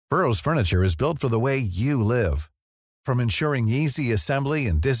Burrow's furniture is built for the way you live. From ensuring easy assembly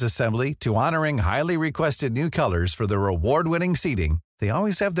and disassembly to honoring highly requested new colors for their award-winning seating, they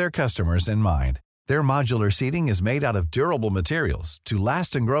always have their customers in mind. Their modular seating is made out of durable materials to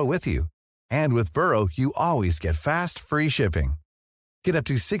last and grow with you. And with Burrow, you always get fast, free shipping. Get up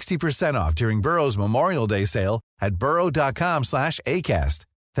to 60% off during Burrow's Memorial Day sale at burrow.com/ACAST.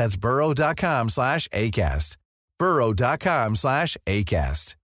 That's burrow.com/ACAST.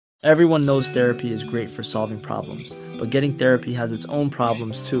 burrow.com/ACAST. Everyone knows therapy is great for solving problems, but getting therapy has its own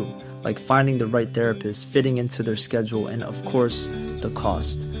problems too, like finding the right therapist, fitting into their schedule, and of course, the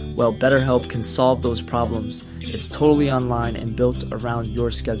cost. Well, BetterHelp can solve those problems. It's totally online and built around your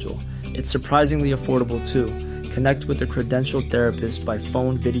schedule. It's surprisingly affordable too. Connect with a credentialed therapist by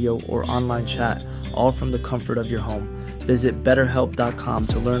phone, video, or online chat, all from the comfort of your home. Visit BetterHelp.com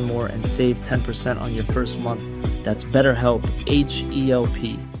to learn more and save 10% on your first month. That's BetterHelp,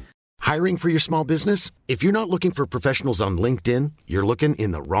 H-E-L-P. Hiring for your small business? If you're not looking for professionals on LinkedIn, you're looking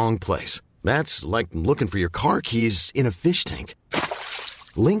in the wrong place. That's like looking for your car keys in a fish tank.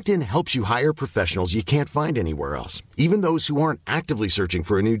 LinkedIn helps you hire professionals you can't find anywhere else, even those who aren't actively searching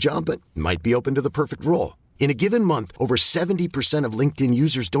for a new job but might be open to the perfect role. In a given month, over 70% of LinkedIn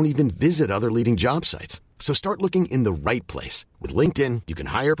users don't even visit other leading job sites. So start looking in the right place. With LinkedIn, you can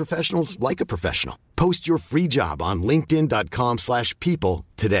hire professionals like a professional. Post your free job on linkedin.com/people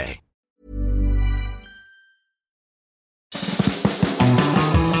today.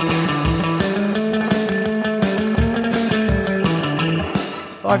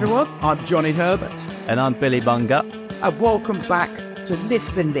 Hi everyone, I'm Johnny Herbert. And I'm Billy Bunga. And welcome back to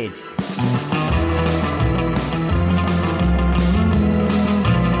Lift the Lid.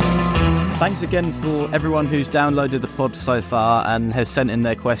 Thanks again for everyone who's downloaded the pod so far and has sent in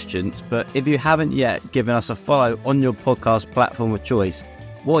their questions. But if you haven't yet given us a follow on your podcast platform of choice,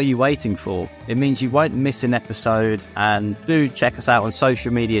 what are you waiting for? It means you won't miss an episode, and do check us out on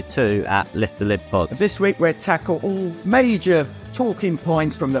social media too at Lift the Lid Pod. This week we'll tackle all major talking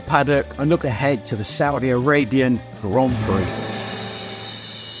points from the paddock and look ahead to the Saudi Arabian Grand Prix.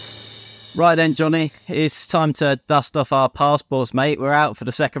 Right then, Johnny, it's time to dust off our passports, mate. We're out for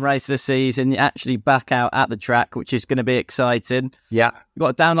the second race of the season, actually back out at the track, which is going to be exciting. Yeah. We've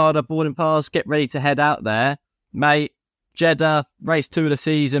got to download our boarding pass, get ready to head out there. Mate, Jeddah, race 2 of the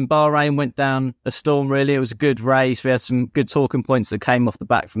season. Bahrain went down a storm, really. It was a good race. We had some good talking points that came off the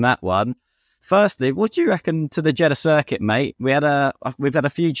back from that one. Firstly, what do you reckon to the Jeddah circuit, mate? We've had a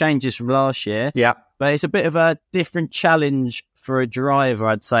few changes from last year. Yeah. But it's a bit of a different challenge for a driver,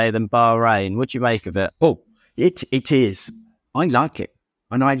 I'd say, than Bahrain. What do you make of it? Oh, it is. I like it.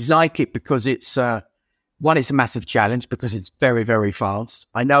 And I like it because it's, one, it's a massive challenge because it's very, very fast.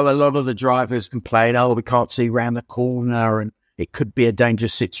 I know a lot of the drivers complain, oh, we can't see around the corner and it could be a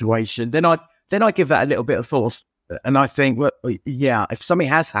dangerous situation. Then I give that a little bit of thought. And I think, well, yeah, if something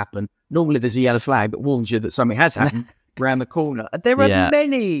has happened, normally there's a yellow flag that warns you that something has happened around the corner. And there are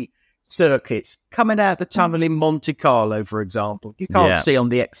many circuits coming out the tunnel in Monte Carlo, for example. You can't see on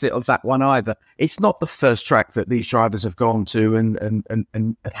the exit of that one either. It's not the first track that these drivers have gone to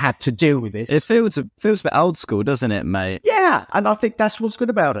and had to deal with this. It feels a bit old school, doesn't it, mate? Yeah, and I think that's what's good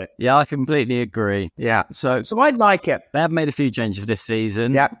about it. Yeah, I completely agree. Yeah, so I like it. They have made a few changes this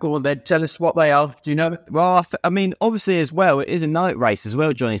season. Yeah, go on then. Tell us what they are. Do you know? Well, I mean, obviously as well, it is a night race as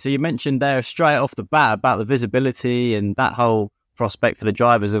well, Johnny. So you mentioned there straight off the bat about the visibility and that whole prospect for the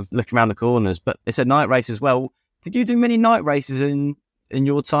drivers of looking around the corners, but it's a night race as well. Did you do many night races in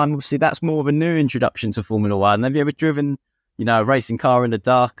your time? Obviously, that's more of a new introduction to Formula One. Have you ever driven, a racing car in the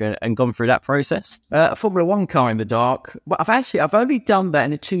dark and gone through that process? A Formula One car in the dark. Well, I've only done that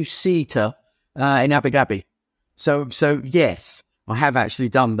in a 2-seater in Abu Dhabi. So yes, I have actually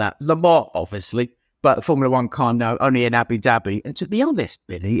done that. Le Mans, obviously, but a Formula One car, no, only in Abu Dhabi. And to be honest,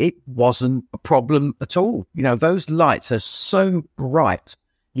 Billy, it wasn't a problem at all. Those lights are so bright.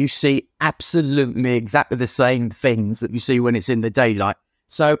 You see absolutely exactly the same things that you see when it's in the daylight.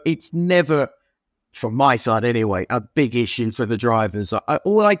 So it's never, from my side anyway, a big issue for the drivers.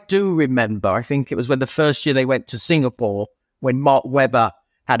 All I do remember, I think it was when the first year they went to Singapore, when Mark Webber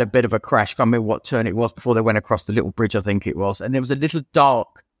had a bit of a crash. I can't remember what turn it was before they went across the little bridge, I think it was. And there was a little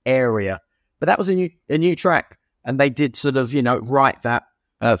dark area. But that was a new track, and they did sort of, right that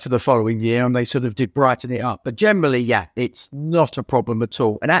for the following year, and they sort of did brighten it up. But generally, yeah, it's not a problem at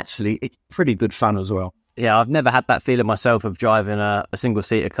all. And actually, it's pretty good fun as well. Yeah, I've never had that feeling myself of driving a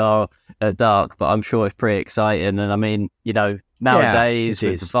single-seater car dark, but I'm sure it's pretty exciting. And I mean, nowadays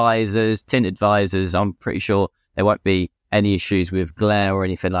with visors, tinted visors, I'm pretty sure there won't be any issues with glare or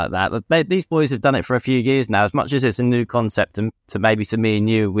anything like that. But these boys have done it for a few years now. As much as it's a new concept, and to me and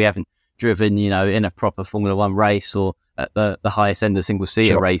you, we haven't driven, in a proper Formula One race or at the highest end of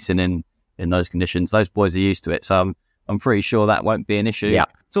single-seater racing in those conditions. Those boys are used to it, so I'm pretty sure that won't be an issue. Yeah.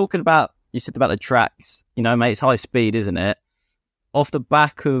 Talking about, you said about the tracks, mate, it's high speed, isn't it? Off the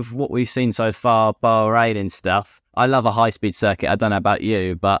back of what we've seen so far, Bahrain and stuff, I love a high-speed circuit. I don't know about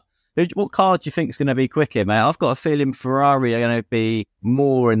you, but what car do you think is going to be quicker, mate? I've got a feeling Ferrari are going to be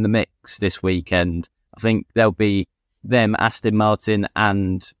more in the mix this weekend. I think there'll be them, Aston Martin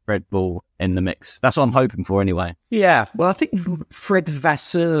and Red Bull in the mix. That's what I'm hoping for anyway. Yeah, well, I think Fred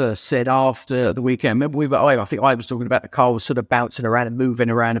Vasseur said after the weekend, remember I think I was talking about the car was sort of bouncing around and moving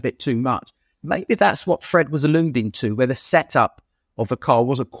around a bit too much. Maybe that's what Fred was alluding to, where the setup of the car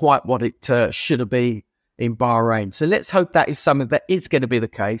wasn't quite what it should have been in Bahrain. So let's hope that is something that is going to be the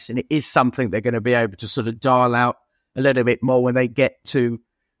case, and it is something they're going to be able to sort of dial out a little bit more when they get to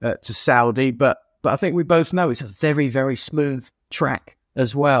Saudi. But I think we both know it's a very, very smooth track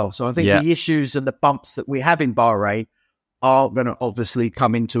as well. So I think the issues and the bumps that we have in Bahrain are going to obviously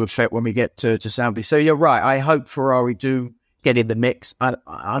come into effect when we get to Saudi. So you're right. I hope Ferrari do get in the mix, and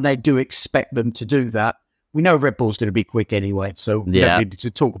I do expect them to do that. We know Red Bull's going to be quick anyway, so we don't need to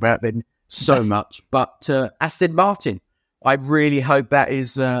talk about them so much. But Aston Martin, I really hope that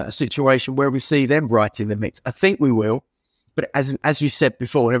is a situation where we see them right in the mix. I think we will. But as you said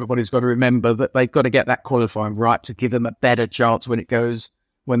before, everybody's got to remember that they've got to get that qualifying right to give them a better chance when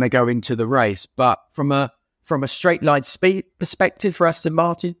they go into the race. But from a straight line speed perspective for Aston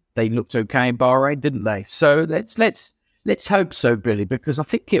Martin, they looked okay in Bahrain, didn't they? So let's hope so, Billy, because I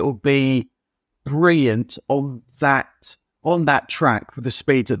think it will be brilliant on that track with the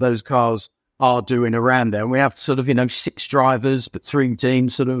speed that those cars are doing around there. And we have sort of, 6 drivers, but 3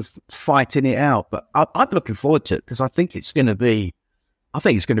 teams sort of fighting it out. But I'm looking forward to it because I think it's going to be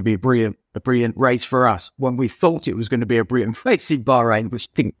a brilliant race for us when we thought it was going to be a brilliant race in Bahrain,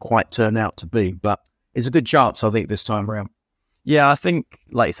 which didn't quite turn out to be. But it's a good chance, I think, this time around. Yeah, I think,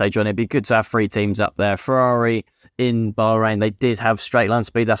 like you say, John, it'd be good to have 3 teams up there. Ferrari in Bahrain, they did have straight line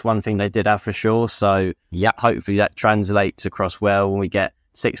speed. That's one thing they did have for sure. So hopefully that translates across well when we get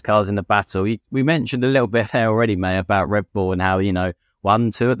 6 cars in the battle. We mentioned a little bit there already, mate, about Red Bull and how,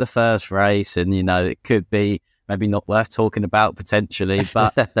 1-2 at the first race. And, it could be maybe not worth talking about potentially.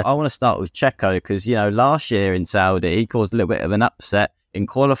 But I want to start with Checo because, last year in Saudi, he caused a little bit of an upset in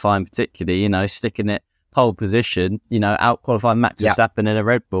qualifying particularly, sticking it pole position, out qualifying Max Verstappen in a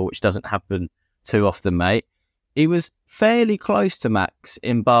Red Bull, which doesn't happen too often, mate. He was fairly close to Max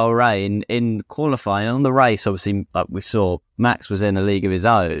in Bahrain in qualifying. On the race, obviously, like we saw, Max was in a league of his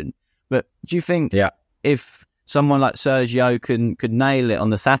own. But do you think if someone like Sergio could nail it on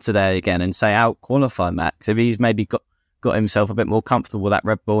the Saturday again and say out qualify Max, if he's maybe got himself a bit more comfortable with that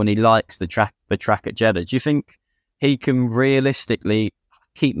Red Bull and he likes the track at Jeddah, do you think he can realistically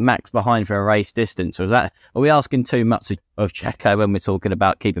keep Max behind for a race distance, or are we asking too much of Checo when we're talking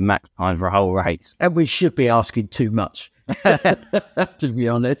about keeping Max behind for a whole race? And we should be asking too much, to be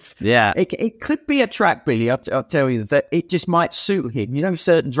honest. Yeah, it could be a track, Billy. I'll tell you that it just might suit him.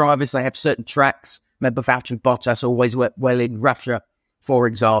 Certain drivers, they have certain tracks. Remember, Valtteri Bottas always went well in Russia, for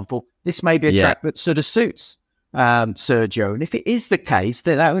example. This may be a track that sort of suits Sergio, and if it is the case,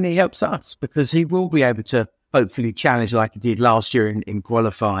 then that only helps us because he will be able to hopefully challenge like he did last year in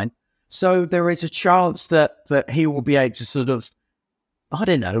qualifying. So there is a chance that he will be able to sort of,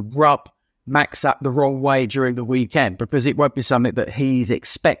 rub Max up the wrong way during the weekend because it won't be something that he's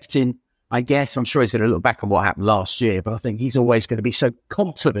expecting, I guess. I'm sure he's going to look back on what happened last year, but I think he's always going to be so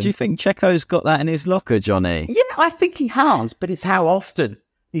confident. Do you think Checo's got that in his locker, Johnny? Yeah, I think he has, but it's how often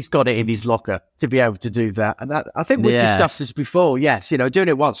he's got it in his locker to be able to do that. And that, I think we've discussed this before. Yes, doing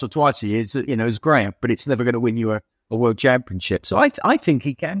it once or twice a year, is great, but it's never going to win you a world championship. So I think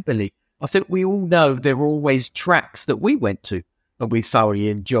he can, Billy. I think we all know there were always tracks that we went to and we thoroughly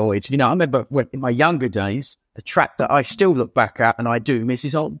enjoyed. I remember in my younger days, the track that I still look back at and I do miss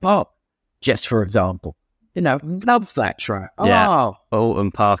is Alton Park, just for example. Love that track. Yeah.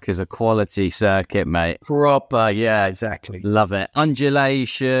 Alton Park is a quality circuit, mate. Proper, yeah, exactly. Love it.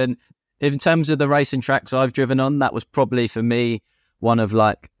 Undulation. In terms of the racing tracks I've driven on, that was probably for me one of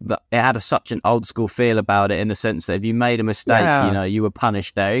it had such an old school feel about it in the sense that if you made a mistake, you were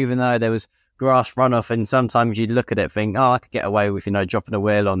punished there, even though there was grass runoff and sometimes you'd look at it and think, I could get away with, dropping a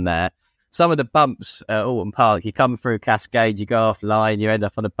wheel on there. Some of the bumps at Alton Park, you come through Cascade, you go offline, you end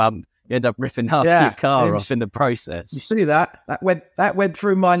up on a bump. You end up ripping half your car off in the process. You see that? That went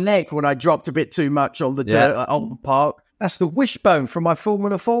through my neck when I dropped a bit too much on the dirt at Alton Park. That's the wishbone from my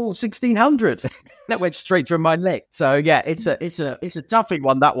Formula 4 1600. That went straight through my neck. So yeah, it's a toughie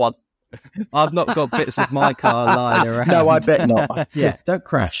one, that one. I've not got bits of my car lying around. No, I bet not. Yeah, don't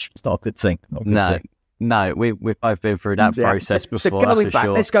crash. It's not a good thing. No, we've both been through that process before. So going back,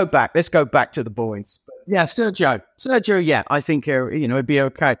 sure. Let's go back to the boys. Yeah, Sergio. Yeah, I think it'd be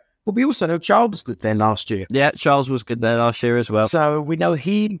okay. But we also know Charles was good there last year. Yeah, Charles was good there last year as well. So we know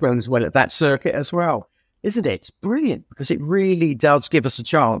he runs well at that circuit as well. Isn't it? It's brilliant because it really does give us a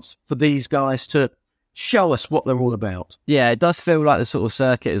chance for these guys to show us what they're all about. Yeah, it does feel like the sort of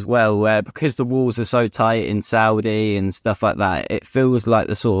circuit as well, where because the walls are so tight in Saudi and stuff like that, it feels like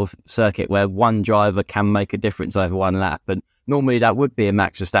the sort of circuit where one driver can make a difference over one lap. And normally that would be a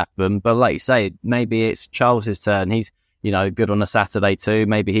Max Verstappen, but like you say, maybe it's Charles's turn. He's, good on a Saturday too.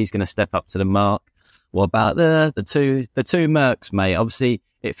 Maybe he's going to step up to the mark. What about the two Mercs, mate? Obviously,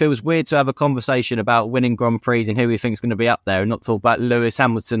 it feels weird to have a conversation about winning Grand Prix and who we think is going to be up there and not talk about Lewis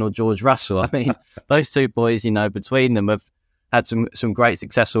Hamilton or George Russell. I mean, those two boys, between them have had some great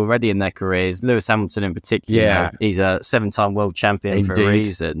success already in their careers. Lewis Hamilton in particular, he's a 7-time world champion. Indeed. For a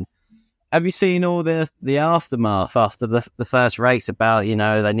reason. Have you seen all the aftermath after the first race about,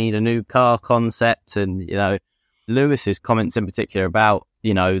 they need a new car concept and, Lewis's comments in particular about,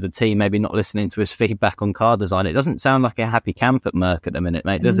 the team maybe not listening to his feedback on car design? It doesn't sound like a happy camp at Merck at the minute,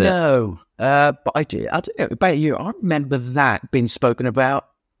 mate, does it? No, but I don't know about you. I remember that being spoken about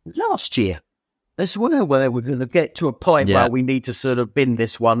last year as well, where they were going to get to a point where we need to sort of bin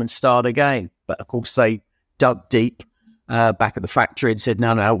this one and start again. But of course, they dug deep back at the factory and said,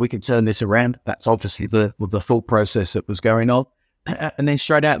 no, we can turn this around. That's obviously the thought process that was going on. And then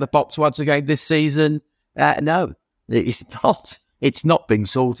straight out of the box once again this season, no, it's not. It's not being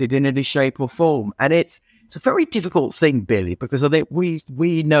sorted in any shape or form. And it's a very difficult thing, Billy, because I think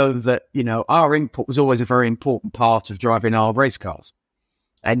we know that, our input was always a very important part of driving our race cars.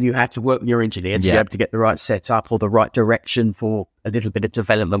 And you had to work with your engineer to be able to get the right setup or the right direction for a little bit of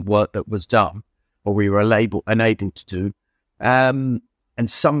development work that was done, or we were unable to do. And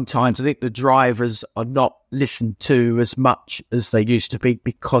sometimes I think the drivers are not listened to as much as they used to be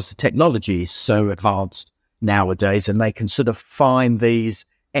because the technology is so advanced nowadays, and they can sort of find these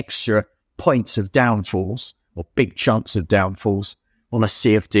extra points of downfalls or big chunks of downfalls on a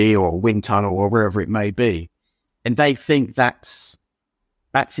CFD or a wind tunnel or wherever it may be. And they think that's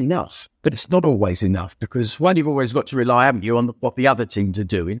enough, but it's not always enough, because one, you've always got to rely, haven't you, on what the other teams are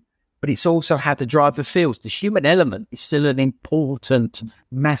doing, but it's also how the driver feels. The human element is still an important,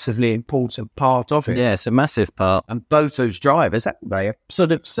 massively important part of it. Yeah, it's a massive part. And both those drivers, they have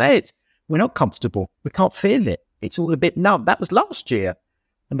sort of said, we're not comfortable. We can't feel it. It's all a bit numb. That was last year.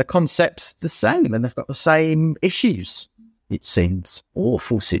 And the concept's the same, and they've got the same issues. It seems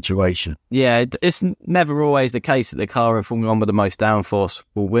awful situation. Yeah, it's never always the case that the car in Formula 1 with the most downforce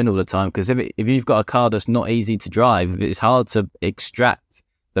will win all the time, because if you've got a car that's not easy to drive, if it's hard to extract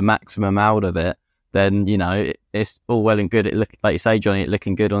the maximum out of it, then, it's all well and good. It look, like you say, Johnny, it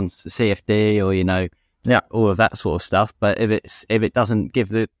looking good on CFD or, all of that sort of stuff. But if it doesn't give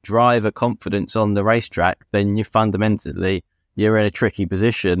the driver confidence on the racetrack, then you're in a tricky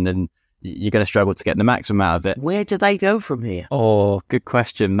position and you're going to struggle to get the maximum out of it. Where do they go from here? Oh, good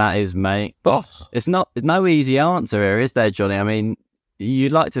question that is, mate. It's no easy answer here, is there, Johnny? I mean,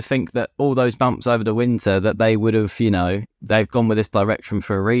 you'd like to think that all those bumps over the winter, that they would have, they've gone with this direction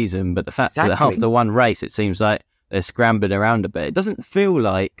for a reason. But the fact that after one race, it seems like they're scrambling around a bit. It doesn't feel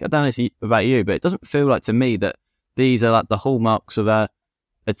like, I don't know about you, but it doesn't feel like to me that these are like the hallmarks of a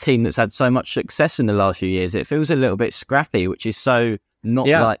team that's had so much success in the last few years. It feels a little bit scrappy, which is so not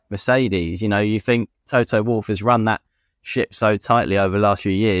like Mercedes. You think Toto Wolff has run that ship so tightly over the last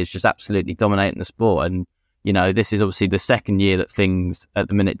few years, just absolutely dominating the sport. And, this is obviously the second year that things at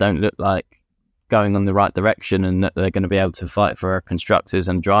the minute don't look like going on the right direction and that they're going to be able to fight for a Constructors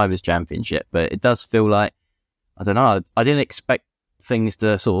and Drivers' Championship. But it does feel like, I don't know, I didn't expect things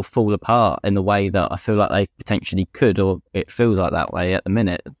to sort of fall apart in the way that I feel like they potentially could, or it feels like that way at the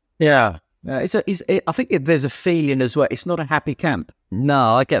minute. Yeah. I think there's a feeling as well. It's not a happy camp.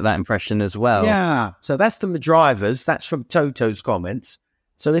 No, I get that impression as well. Yeah. So that's from the drivers. That's from Toto's comments.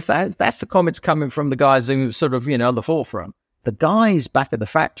 So if that's the comments coming from the guys who are sort of, on the forefront, the guys back at the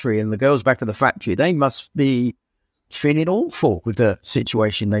factory and the girls back at the factory, they must be feeling awful with the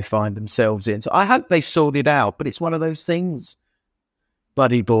situation they find themselves in. So I hope they sort it out, but it's one of those things,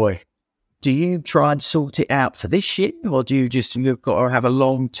 buddy boy. Do you try and sort it out for this year, or do you've got to have a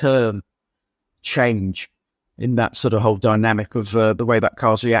long-term change in that sort of whole dynamic of the way that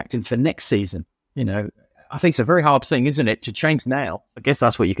car's reacting for next season? I think it's a very hard thing, isn't it, to change now? I guess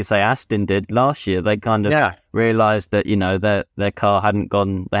that's what you could say Aston did last year. They kind of realised that, their car hadn't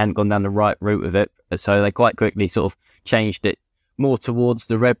gone down the right route with it. So they quite quickly sort of changed it more towards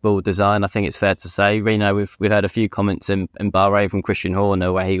the Red Bull design, I think it's fair to say. We've heard a few comments in Bahrain from Christian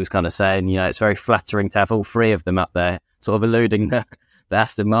Horner where he was kind of saying, it's very flattering to have all three of them up there, sort of alluding that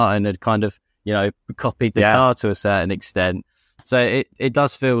Aston Martin had kind of, copied the car to a certain extent. So it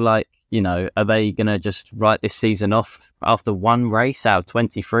does feel like, are they going to just write this season off after one race out of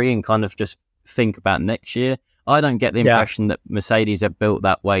 23 and kind of just think about next year? I don't get the impression that Mercedes are built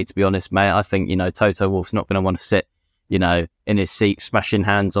that way, to be honest, mate. I think, Toto Wolff's not going to want to sit, in his seat, smashing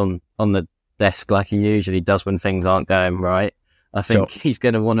hands on the desk like he usually does when things aren't going right. I think he's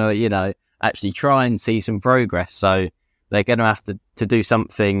going to want to, actually try and see some progress. So they're going to have to do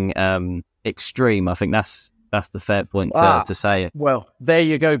something extreme. I think that's the fair point to say it. Well, there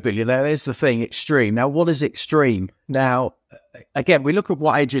you go, Billy. There's the thing, extreme. Now, what is extreme? Now, again, we look at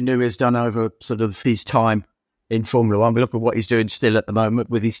what Adrian Newey has done over sort of his time in Formula One. We look at what he's doing still at the moment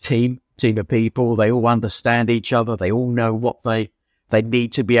with his team of people. They all understand each other. They all know what they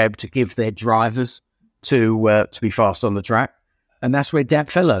need to be able to give their drivers to be fast on the track. And that's where Dan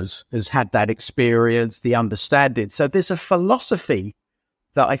Fellows has had that experience, the understanding. So there's a philosophy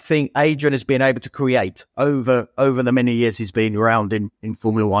that I think Adrian has been able to create over the many years he's been around in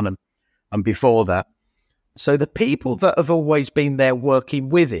Formula One and before that. So the people that have always been there working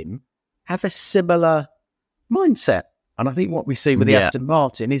with him have a similar mindset. And I think what we see with the Aston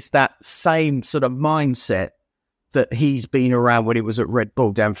Martin is that same sort of mindset that he's been around when he was at Red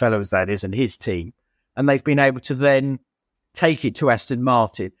Bull, Dan Fellows, that is, and his team. And they've been able to then take it to Aston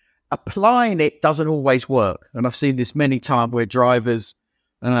Martin. Applying it doesn't always work. And I've seen this many times where drivers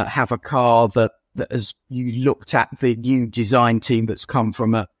have a car that as you looked at the new design team that's come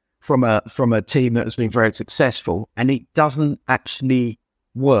from a team that has been very successful, and it doesn't actually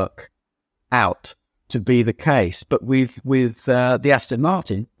work out to be the case. But with the Aston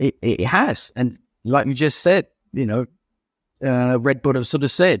Martin, it has. And like you just said, Red Bull have sort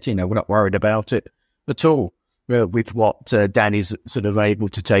of said, we're not worried about it at all with what Dan is sort of able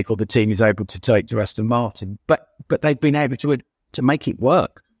to take, or the team is able to take to Aston Martin. But they've been able to make it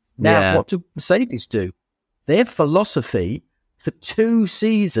work. Now, what do Mercedes do? Their philosophy for 2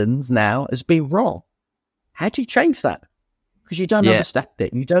 seasons now has been wrong. How do you change that? Because you don't understand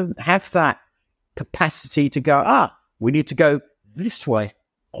it. You don't have that capacity to go, we need to go this way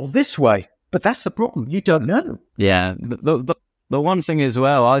or this way. But that's the problem. You don't know. Yeah. The one thing as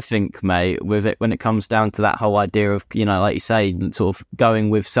well, I think, mate, with it, when it comes down to that whole idea of, like you say, sort of going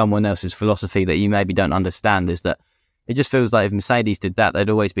with someone else's philosophy that you maybe don't understand, is that it just feels like if Mercedes did that, they'd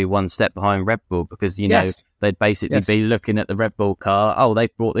always be one step behind Red Bull, because, they'd basically be looking at the Red Bull car. Oh,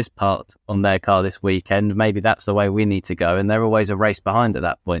 they've brought this part on their car this weekend. Maybe that's the way we need to go. And they're always a race behind at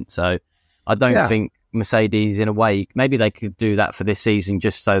that point. So I don't think Mercedes, in a way, maybe they could do that for this season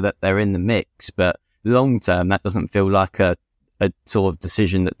just so that they're in the mix. But long term, that doesn't feel like a sort of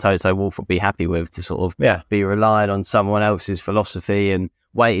decision that Toto Wolff would be happy with, to sort of be relying on someone else's philosophy and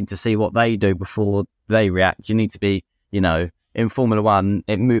waiting to see what they do before they react. You need to be, in Formula One,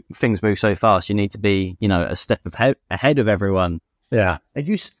 things move so fast. You need to be, a step ahead of everyone. Yeah. Are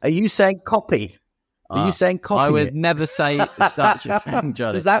you saying copy? Are you saying copy? I would never say such a thing,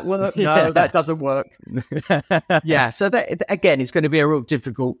 Johnny. Does that work? No, that doesn't work. So that, again, it's going to be a real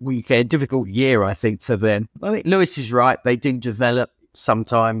difficult weekend, difficult year, I think, for them. I think Lewis is right. They do develop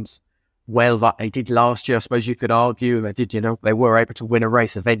sometimes well, like they did last year, I suppose you could argue. And they did, they were able to win a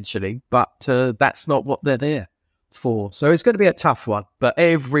race eventually, but that's not what they're there for. So it's going to be a tough one, but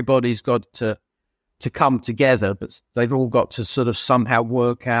everybody's got to come together, but they've all got to sort of somehow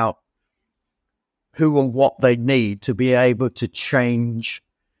work out who and what they need to be able to change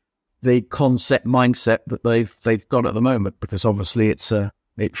the concept mindset that they've got at the moment, because obviously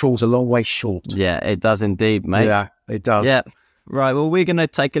it falls a long way short. Yeah, it does indeed, mate. Yeah, it does. Yeah. Right, well, we're going to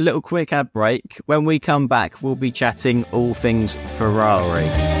take a little quick ad break. When we come back, we'll be chatting all things Ferrari.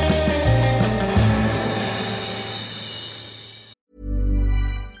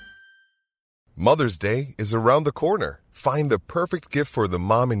 Mother's Day is around the corner. Find the perfect gift for the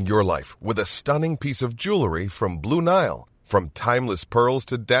mom in your life with a stunning piece of jewelry from Blue Nile. From timeless pearls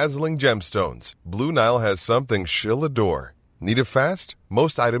to dazzling gemstones, Blue Nile has something she'll adore. Need it fast?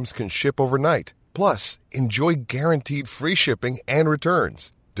 Most items can ship overnight. Plus, enjoy guaranteed free shipping and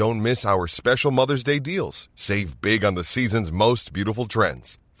returns. Don't miss our special Mother's Day deals. Save big on the season's most beautiful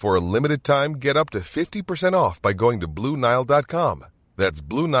trends. For a limited time, get up to 50% off by going to BlueNile.com. That's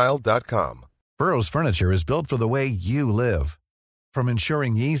BlueNile.com. Burrow's furniture is built for the way you live. From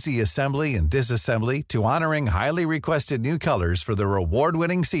ensuring easy assembly and disassembly to honoring highly requested new colors for their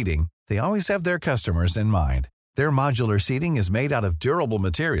award-winning seating, they always have their customers in mind. Their modular seating is made out of durable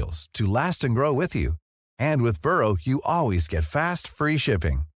materials to last and grow with you. And with Burrow, you always get fast, free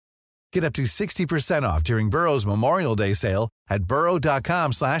shipping. Get up to 60% off during Burrow's Memorial Day sale at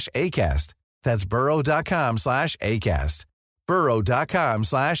burrow.com/ACAST. That's burrow.com/ACAST.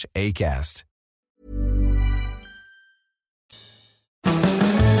 burrow.com/ACAST.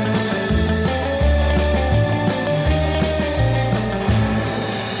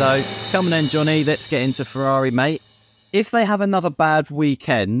 So, coming in, Johnny, let's get into Ferrari, mate. If they have another bad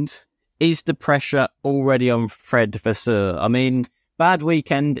weekend, is the pressure already on Fred Vasseur? I mean, bad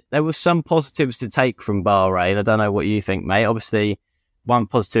weekend, there were some positives to take from Bahrain. I don't know what you think, mate. Obviously, one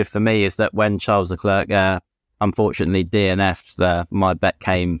positive for me is that when Charles Leclerc, unfortunately, DNF'd, my bet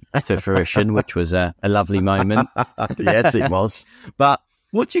came to fruition, which was a lovely moment. Yes, it was. But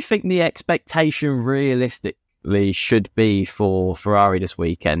what do you think the expectation realistically should be for Ferrari this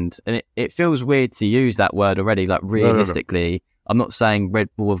weekend? And it feels weird to use that word already, like realistically. No. I'm not saying Red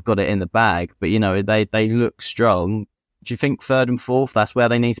Bull have got it in the bag, but, you know, they look strong. Do you think third and fourth, that's where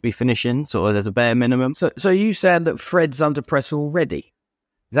they need to be finishing, sort of as a bare minimum? So you saying that Fred's under pressure already?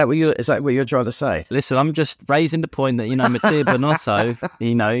 Is that what you're trying to say? Listen, I'm just raising the point that, you know, Mattia Binotto,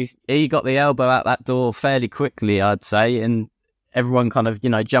 you know, he got the elbow out that door fairly quickly, I'd say, and everyone kind of, you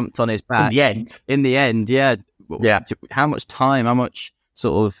know, jumped on his back. In the end, yeah. How much time, how much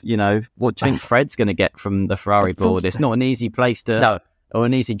sort of, you know, what do you think Fred's going to get from the Ferrari board? It's not an easy place to, or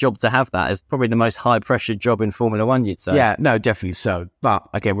an easy job to have that. It's probably the most high-pressure job in Formula One, you'd say. Yeah, no, definitely so. But,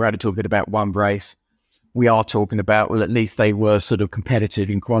 again, we're only talking about one race. We are talking about, well, at least they were sort of competitive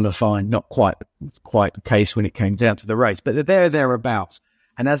in qualifying, not quite the case when it came down to the race. But they're thereabouts.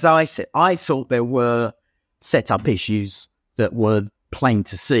 And as I said, I thought there were set-up issues that were plain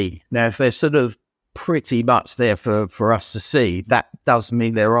to see. Now, if they're sort of pretty much there for us to see, that does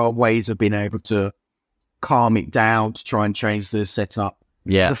mean there are ways of being able to calm it down, to try and change the setup.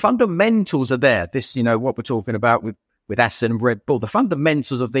 Yeah. So the fundamentals are there. This, you know, what we're talking about with Aston and Red Bull, the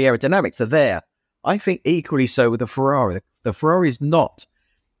fundamentals of the aerodynamics are there. I think equally so with the Ferrari. The Ferrari is not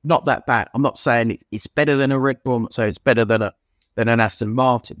that bad. I'm not saying it's better than a Red Bull. I'm not saying it's better than an Aston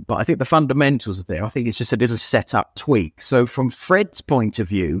Martin, but I think the fundamentals are there. I think it's just a little setup tweak. So from Fred's point of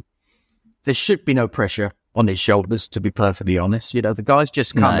view, there should be no pressure on his shoulders, to be perfectly honest. You know, the guy's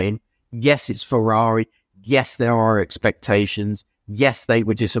just come in. Yes, it's Ferrari. Yes, there are expectations. Yes, they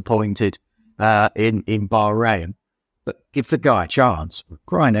were disappointed in Bahrain. But give the guy a chance,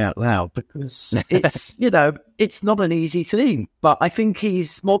 crying out loud, because it's, you know, it's not an easy thing. But I think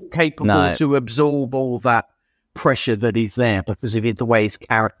he's more capable to absorb all that pressure that is there because of the way his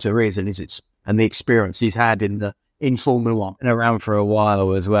character is and the experience he's had in Formula One. And around for a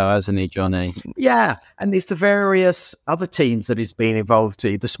while as well, hasn't he, Johnny? Yeah, and there's the various other teams that he's been involved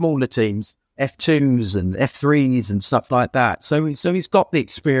in, the smaller teams, F2s and F3s and stuff like that. So he's got the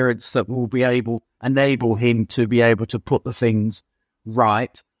experience that will enable him to be able to put the things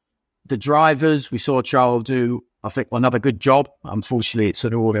right. The drivers, we saw Charles do, I think, another good job. Unfortunately, it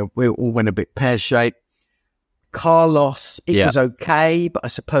sort of all went a bit pear-shaped. Carlos, it was okay, but I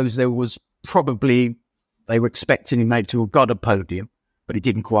suppose they were expecting him maybe to have got a podium, but it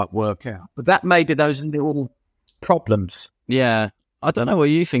didn't quite work out. But that made those little problems. Yeah. I don't know what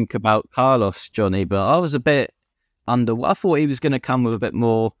you think about Carlos, Johnny, but I was a bit I thought he was going to come with a bit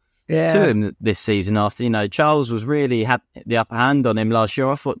more to him this season after, you know, Charles was really had the upper hand on him last year.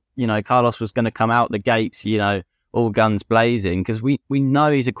 I thought, you know, Carlos was going to come out the gates, you know, all guns blazing, because we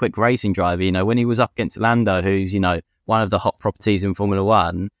know he's a quick racing driver. You know, when he was up against Lando, who's, you know, one of the hot properties in Formula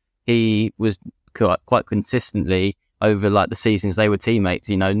One, he was quite consistently over like the seasons they were teammates.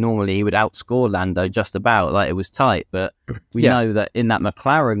 You know, normally he would outscore Lando just about, like it was tight, but we know that in that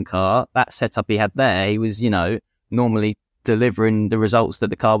McLaren car, that setup he had there, he was, you know, normally delivering the results that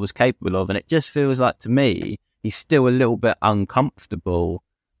the car was capable of. And it just feels like, to me, he's still a little bit uncomfortable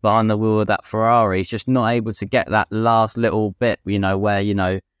behind the wheel of that Ferrari. He's just not able to get that last little bit, you know, where, you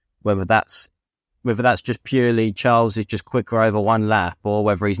know, whether that's just purely Charles is just quicker over one lap or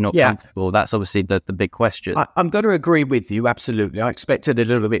whether he's not comfortable. That's obviously the big question. I'm going to agree with you, absolutely. I expected a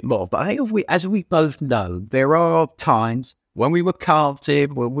little bit more. But I think as we both know, there are times when we were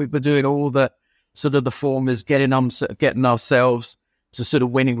karting, when we were doing all the sort of the formulas, getting ourselves to sort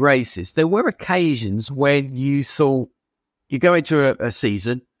of winning races. There were occasions when you thought, you go into a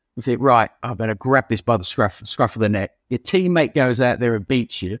season, you think, right, I'm going to grab this by the scruff of the neck. Your teammate goes out there and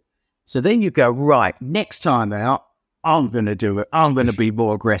beats you. So then you go, right, next time out, I'm going to do it. I'm going to be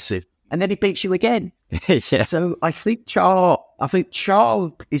more aggressive. and then he beats you again. Yeah. So I think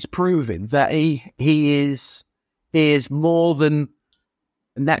Charles is proving that he is more than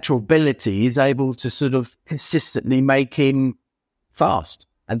natural ability. He's able to sort of consistently make him fast.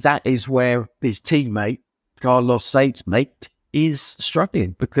 And that is where his teammate, Carlos Sainz's mate, is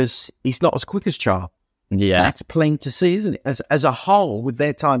struggling because he's not as quick as Charles. Yeah. That's plain to see, isn't it? As a whole, with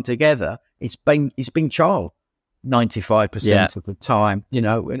their time together, it's been Charles 95% of the time. You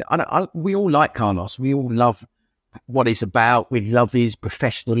know, and we all like Carlos. We all love what he's about. We love his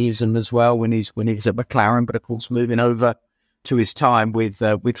professionalism as well when he's at McLaren, but of course moving over to his time with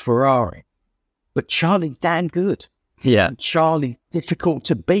Ferrari. But Charlie's damn good. Yeah. And Charlie's difficult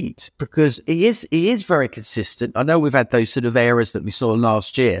to beat because he is very consistent. I know we've had those sort of errors that we saw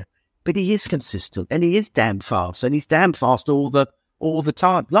last year, but he is consistent and he is damn fast, and he's damn fast all the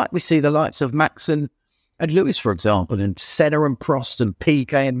time. Like we see the likes of Max and Lewis, for example, and Senna and Prost and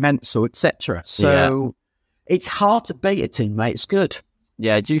Piquet and Mansell, etc. So it's hard to beat a teammate. It's good.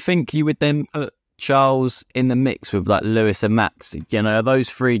 Yeah. Do you think you would then put Charles in the mix with like Lewis and Max? You know, are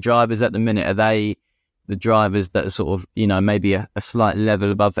those three drivers at the minute, are they the drivers that are sort of, you know, maybe a slight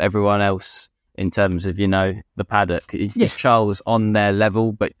level above everyone else in terms of, you know, the paddock? Is Charles on their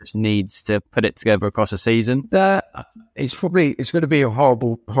level but just needs to put it together across a season? It's going to be a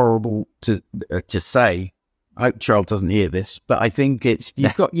horrible to say. I hope Charles doesn't hear this, but I think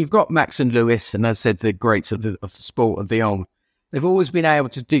you've got Max and Lewis, and as I said, the greats of the sport of the old. They've always been able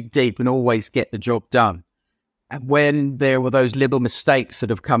to dig deep and always get the job done. And when there were those little mistakes that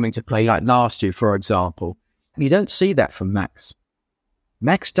have come into play, like last year, for example, you don't see that from Max.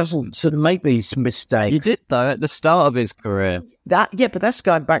 Max doesn't sort of make these mistakes. He did, though, at the start of his career. But that's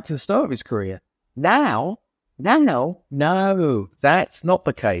going back to the start of his career. Now, no, that's not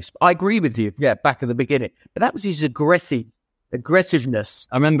the case. I agree with you. Yeah, back at the beginning. But that was his aggressiveness.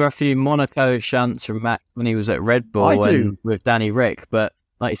 I remember a few Monaco shunts from Max when he was at Red Bull and with Danny Rick, but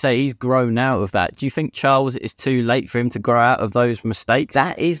like you say, he's grown out of that. Do you think, Charles, it's too late for him to grow out of those mistakes?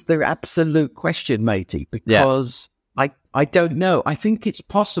 That is the absolute question, matey, because I don't know. I think it's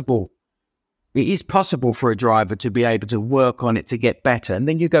possible. It is possible for a driver to be able to work on it to get better. And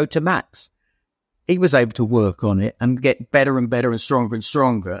then you go to Max. He was able to work on it and get better and better and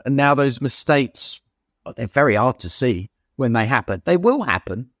stronger. And now those mistakes, they're very hard to see when they happen. They will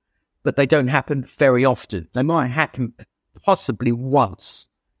happen, but they don't happen very often. They might happen possibly once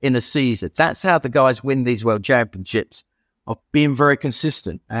in a season. That's how the guys win these world championships, of being very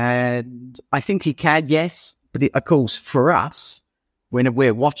consistent. And I think he can, yes. But of course, for us, when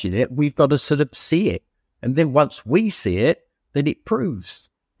we're watching it, we've got to sort of see it. And then once we see it, then it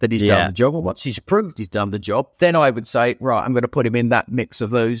proves that he's done the job. And once he's proved he's done the job, then I would say, right, I'm going to put him in that mix of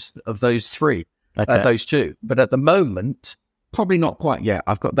those three, those two. But at the moment, probably not quite yet.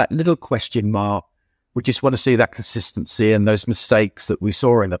 I've got that little question mark. We just want to see that consistency and those mistakes that we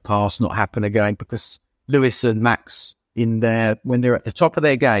saw in the past not happen again, because Lewis and Max, when they're at the top of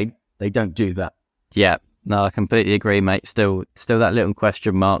their game, they don't do that. Yeah, no, I completely agree, mate. Still that little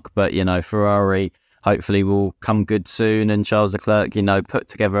question mark, but, you know, Ferrari hopefully will come good soon, and Charles Leclerc, you know, put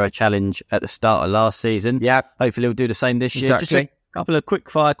together a challenge at the start of last season. Yeah. Hopefully he'll do the same this year. Exactly. Just a couple of quick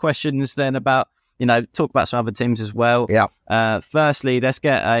fire questions then about, you know, talk about some other teams as well. Yeah. Firstly, let's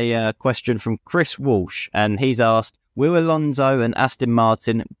get a question from Chris Walsh, and he's asked, will Alonso and Aston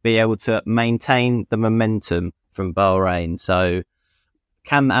Martin be able to maintain the momentum from Bahrain? So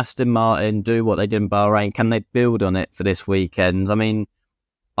can Aston Martin do what they did in Bahrain? Can they build on it for this weekend? I mean,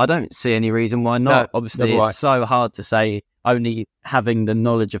 I don't see any reason why not. No, obviously, it's so hard to say, only having the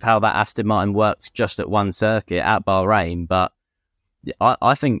knowledge of how that Aston Martin works just at one circuit at Bahrain, but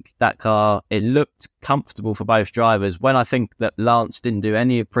I think that car, it looked comfortable for both drivers. When I think that Lance didn't do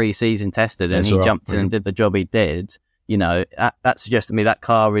any pre-season testing and he jumped in and did the job he did, you know, that suggests to me that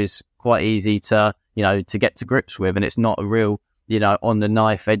car is quite easy to, you know, to get to grips with, and it's not a real, you know, on the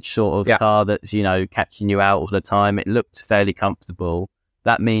knife edge sort of car that's, you know, catching you out all the time. It looked fairly comfortable.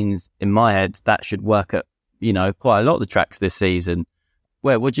 That means, in my head, that should work at, you know, quite a lot of the tracks this season.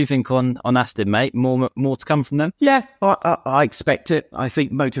 Well, what do you think on Aston, mate? More to come from them? Yeah, I expect it. I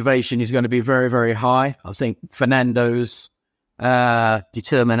think motivation is going to be very, very high. I think Fernando's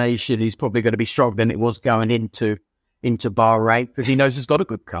determination is probably going to be stronger than it was going into Bahrain, because he knows he's got a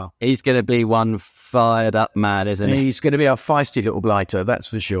good car. He's going to be one fired up man, isn't he? He's going to be a feisty little blighter, that's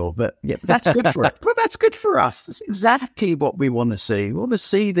for sure. But yeah, that's good for it. But that's good for us. That's exactly what we want to see. We want to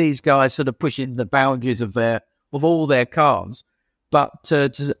see these guys sort of pushing the boundaries of all their cars. But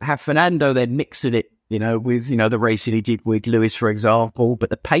to have Fernando then mixing it, you know, with, you know, the racing he did with Lewis, for example, but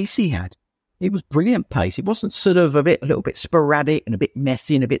the pace he had. it was brilliant pace. It wasn't sort of a little bit sporadic and a bit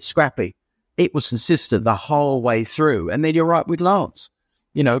messy and a bit scrappy. It was consistent the whole way through. And then you're right with Lance,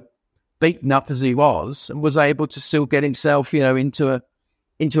 beaten up as he was, and was able to still get himself, into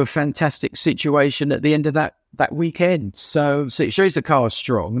a fantastic situation at the end of that weekend. So it shows the car is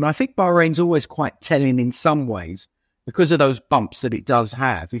strong. And I think Bahrain's always quite telling in some ways because of those bumps that it does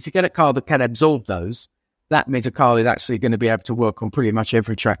have. If you get a car that can absorb those, that means a car is actually going to be able to work on pretty much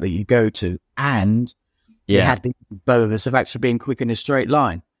every track that you go to. And you had the bonus of actually being quick in a straight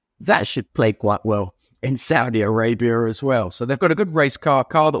line. That should play quite well in Saudi Arabia as well. So they've got a good race car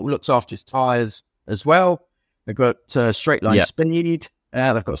that looks after its tyres as well. They've got straight line speed.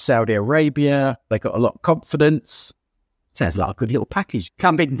 They've got Saudi Arabia. They've got a lot of confidence. Sounds like a good little package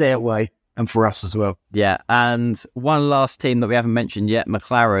coming their way, and for us as well. Yeah, and one last team that we haven't mentioned yet,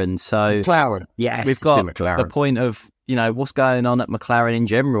 McLaren. So McLaren, yes, we've got the point of what's going on at McLaren in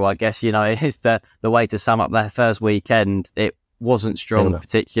general. I guess it is the way to sum up their first weekend. It wasn't strong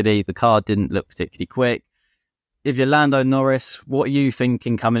particularly. The car didn't look particularly quick. If you're Lando Norris, what are you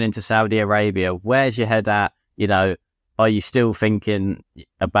thinking coming into Saudi Arabia? Where's your head at? Are you still thinking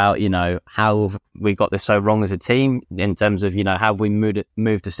about, how have we got this so wrong as a team in terms of, have we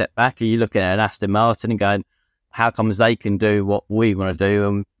moved a step back? Are you looking at an Aston Martin and going, how comes they can do what we want to do?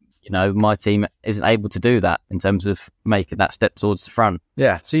 And, my team isn't able to do that in terms of making that step towards the front.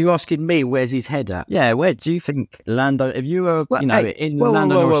 Yeah. So you're asking me, where's his head at? Yeah. Where do you think Lando, if you were, in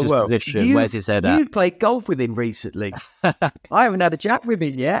Lando Norris's position, where's his head at? You've played golf with him recently. I haven't had a chat with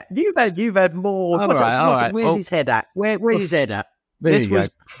him yet. You've had more. All right. Where's his head at? Where's his head at? This was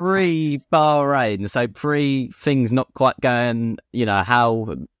pre-Bahrain, so pre-things not quite going,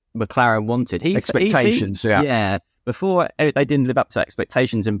 how McLaren wanted. Expectations, yeah. Before they didn't live up to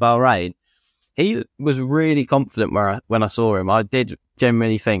expectations in Bahrain, he was really confident when I saw him. I did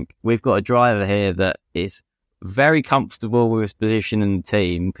genuinely think we've got a driver here that is very comfortable with his position in the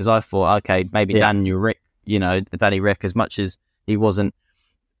team, because I thought, okay, maybe Danny Rick, as much as he wasn't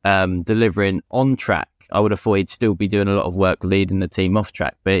delivering on track, I would have thought he'd still be doing a lot of work leading the team off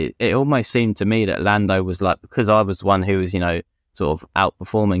track. But it almost seemed to me that Lando was like, because I was the one who was, sort of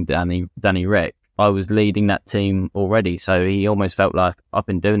outperforming Danny Rick, I was leading that team already. So he almost felt like, I've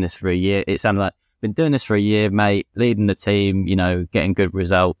been doing this for a year. It sounded like, been doing this for a year, mate, leading the team, getting good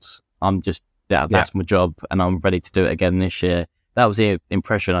results. I'm just, that's my job, and I'm ready to do it again this year. That was the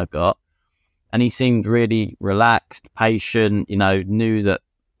impression I got. And he seemed really relaxed, patient, knew that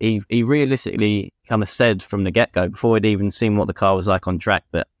he realistically kind of said from the get-go, before he'd even seen what the car was like on track,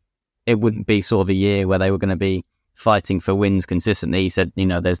 that it wouldn't be sort of a year where they were going to be fighting for wins consistently. He said,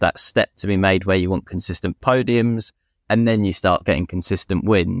 there's that step to be made where you want consistent podiums, and then you start getting consistent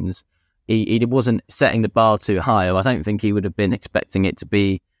wins. He wasn't setting the bar too high. I don't think he would have been expecting it to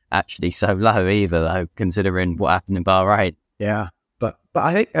be actually so low either, though, considering what happened in Bahrain. Yeah, but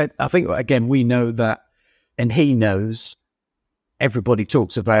I think again, we know that, and he knows. Everybody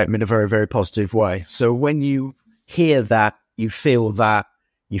talks about him in a very, very positive way. So when you hear that, you feel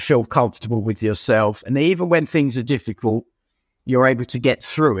comfortable with yourself. And even when things are difficult, you're able to get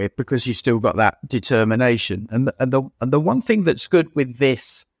through it because you still got that determination. And the one thing that's good with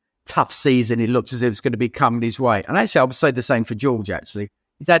this tough season, it looks as if it's going to be coming his way. And actually, I would say the same for George, actually.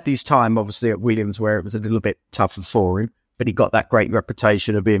 He's had this time, obviously, at Williams where it was a little bit tougher for him, but he got that great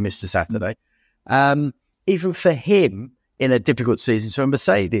reputation of being Mr. Saturday. Even for him, in a difficult season, so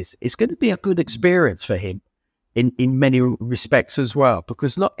Mercedes, it's going to be a good experience for him in many respects as well,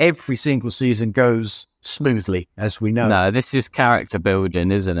 because not every single season goes smoothly, as we know. No, this is character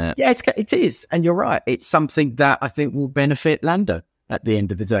building, isn't it? Yeah, it is. And you're right. It's something that I think will benefit Lando at the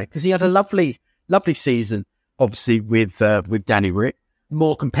end of the day, because he had a lovely season, obviously, with Danny Rick.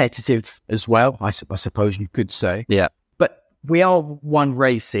 More competitive as well, I suppose you could say. Yeah. But we are one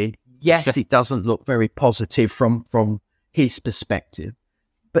race in. Yes, it doesn't look very positive from his perspective.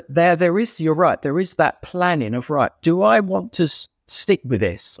 But there is, you're right, there is that planning of, right, do I want to stick with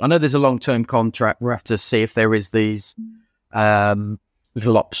this? I know there's a long-term contract. We'll have to see if there is these little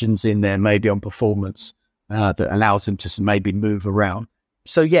options in there, maybe on performance, that allows him to maybe move around.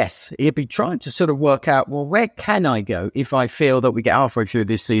 So yes, he'll be trying to sort of work out, well, where can I go if I feel that we get halfway through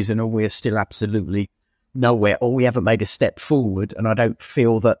this season and we're still absolutely nowhere, or we haven't made a step forward, and I don't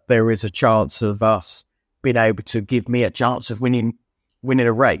feel that there is a chance of us being able to give me a chance of winning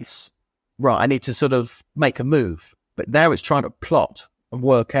a race. Right, I need to sort of make a move. But now it's trying to plot and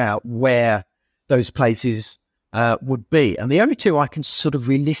work out where those places would be. And the only two I can sort of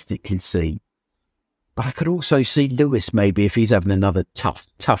realistically see, but I could also see Lewis maybe if he's having another tough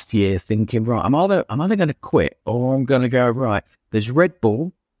year, thinking, right, I'm either going to quit or I'm going to go, right, there's Red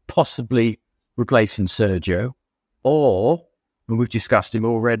Bull, possibly replacing Sergio, or, and we've discussed him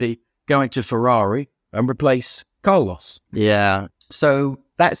already, going to Ferrari and replace Carlos. Yeah. So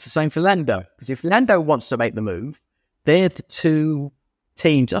that's the same for Lando. Because if Lando wants to make the move, they're the two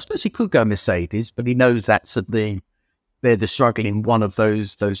teams. I suppose he could go Mercedes, but he knows they're the struggling one of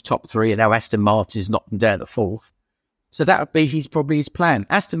those top three, and now Aston Martin's knocked them down at fourth. So that would be probably his plan.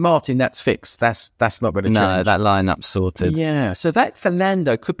 Aston Martin, that's fixed. That's not going to change. No, that lineup's sorted. Yeah. So that for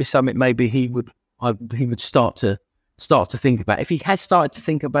Lando could be something maybe he would start to think about. If he has started to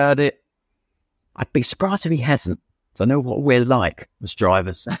think about it, I'd be surprised if he hasn't. So I know what we're like as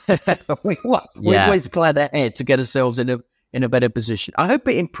drivers. we always plan ahead to get ourselves in a better position. I hope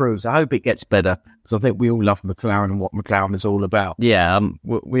it improves. I hope it gets better, because I think we all love McLaren and what McLaren is all about. Yeah,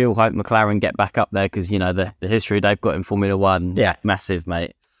 we all hope McLaren get back up there, because, the history they've got in Formula One, massive,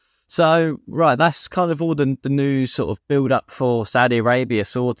 mate. So, right, that's kind of all the news sort of build-up for Saudi Arabia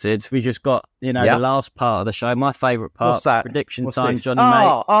sorted. We just got, the last part of the show. My favourite part. What's that? Prediction What's time, this? Johnny,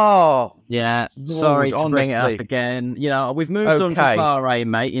 mate. Oh. Yeah, Lord, sorry to bring honestly. it up again. We've moved on from Bahrain,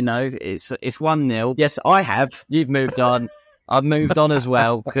 mate. It's 1-0. Yes, I have. You've moved on. I've moved on as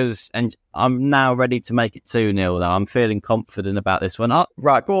well, and I'm now ready to make it 2-0, though. I'm feeling confident about this one.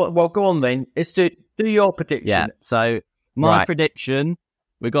 Right, go on. Well, go on then. Let's do your prediction. Yeah, so my prediction,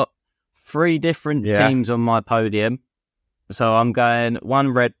 we got 3 different teams on my podium. So I'm going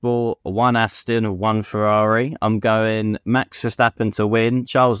 1 Red Bull, 1 Aston, 1 Ferrari. I'm going Max Verstappen to win,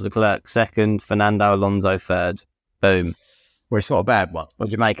 Charles Leclerc second, Fernando Alonso third. Boom. Well, it's not a bad one. What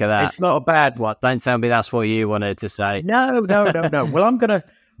do you make of that? It's not a bad one. Don't tell me that's what you wanted to say. No. Well, I'm gonna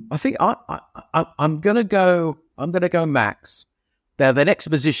go Max. Now, the next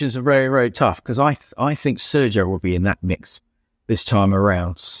positions are very, very tough, because I think Sergio will be in that mix this time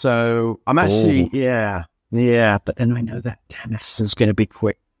around. So I'm actually, but then I know that damn Aston's going to be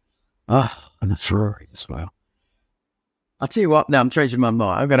quick. Oh, and the Ferrari as well. I'll tell you what. No, I'm changing my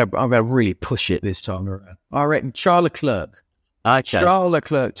mind. I'm gonna really push it this time around. I reckon Charles Leclerc. Okay. Charles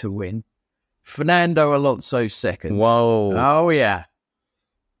Leclerc to win. Fernando Alonso second. Whoa. Oh, yeah.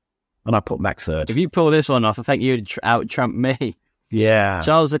 And I put Max third. If you pull this one off, I think you'd out-trump me. Yeah.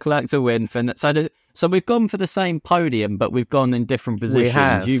 Charles Leclerc to win. So we've gone for the same podium, but we've gone in different positions. We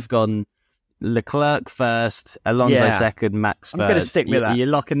have. You've gone Leclerc first, Alonso second, Max third. I'm going to stick with that. You're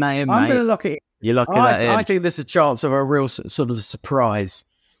locking that in, mate. I'm going to lock it in. You're locking that in. I think there's a chance of a real sort of surprise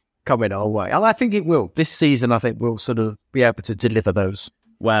coming our way. And I think it will. This season, I think we'll sort of be able to deliver those.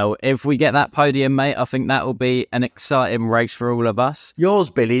 Well, if we get that podium, mate, I think that will be an exciting race for all of us.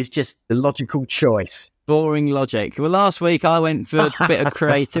 Yours, Billy, is just the logical choice. Boring logic. Well, last week I went for a bit of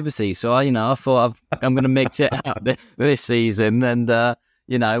creativity, so I thought I'm going to mix it out this season, and I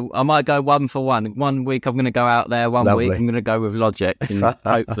might go 1 for 1. 1 week I'm going to go out there, one week I'm going to go with logic, and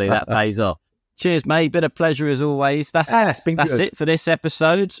hopefully that pays off. Cheers, mate. Been a pleasure as always. That's it for this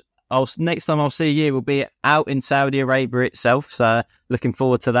episode. Next time I'll see you will be out in Saudi Arabia itself, so looking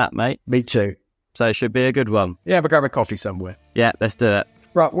forward to that, mate. Me too. So it should be a good one. Yeah, we'll grab a coffee somewhere. Yeah, let's do it.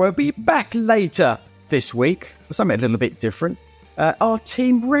 Right, we'll be back later this week for something a little bit different. Our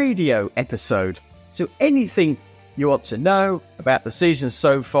Team Radio episode. So anything you want to know about the season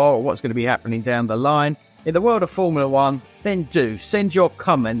so far, or what's going to be happening down the line in the world of Formula One, then do send your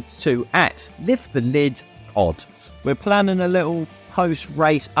comments to @LiftTheLidPod. We're planning a little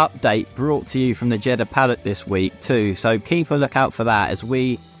post-race update brought to you from the Jeddah paddock this week too, so keep a lookout for that as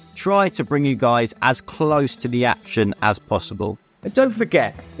we try to bring you guys as close to the action as possible. And don't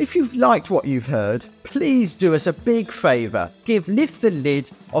forget, if you've liked what you've heard, please do us a big favour. Give Lift the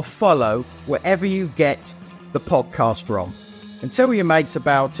Lid a follow wherever you get the podcast from. And tell your mates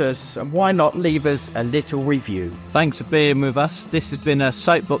about us, and why not leave us a little review. Thanks for being with us. This has been a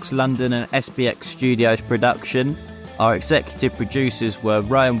Soapbox London and SBX Studios production. Our executive producers were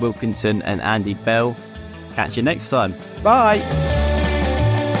Ryan Wilkinson and Andy Bell. Catch you next time. Bye.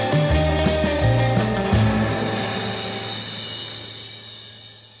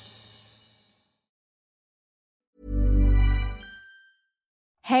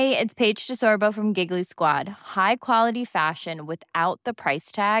 Hey, it's Paige DeSorbo from Giggly Squad. High quality fashion without the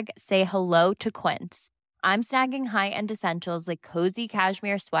price tag. Say hello to Quince. I'm snagging high-end essentials like cozy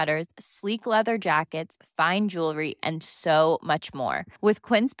cashmere sweaters, sleek leather jackets, fine jewelry, and so much more. With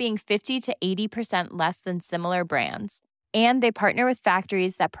Quince being 50 to 80% less than similar brands. And they partner with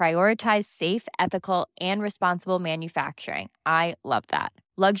factories that prioritize safe, ethical, and responsible manufacturing. I love that.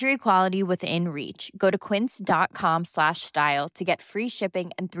 Luxury quality within reach. Go to quince.com/style to get free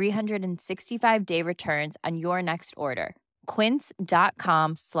shipping and 365-day returns on your next order.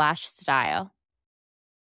 Quince.com/style.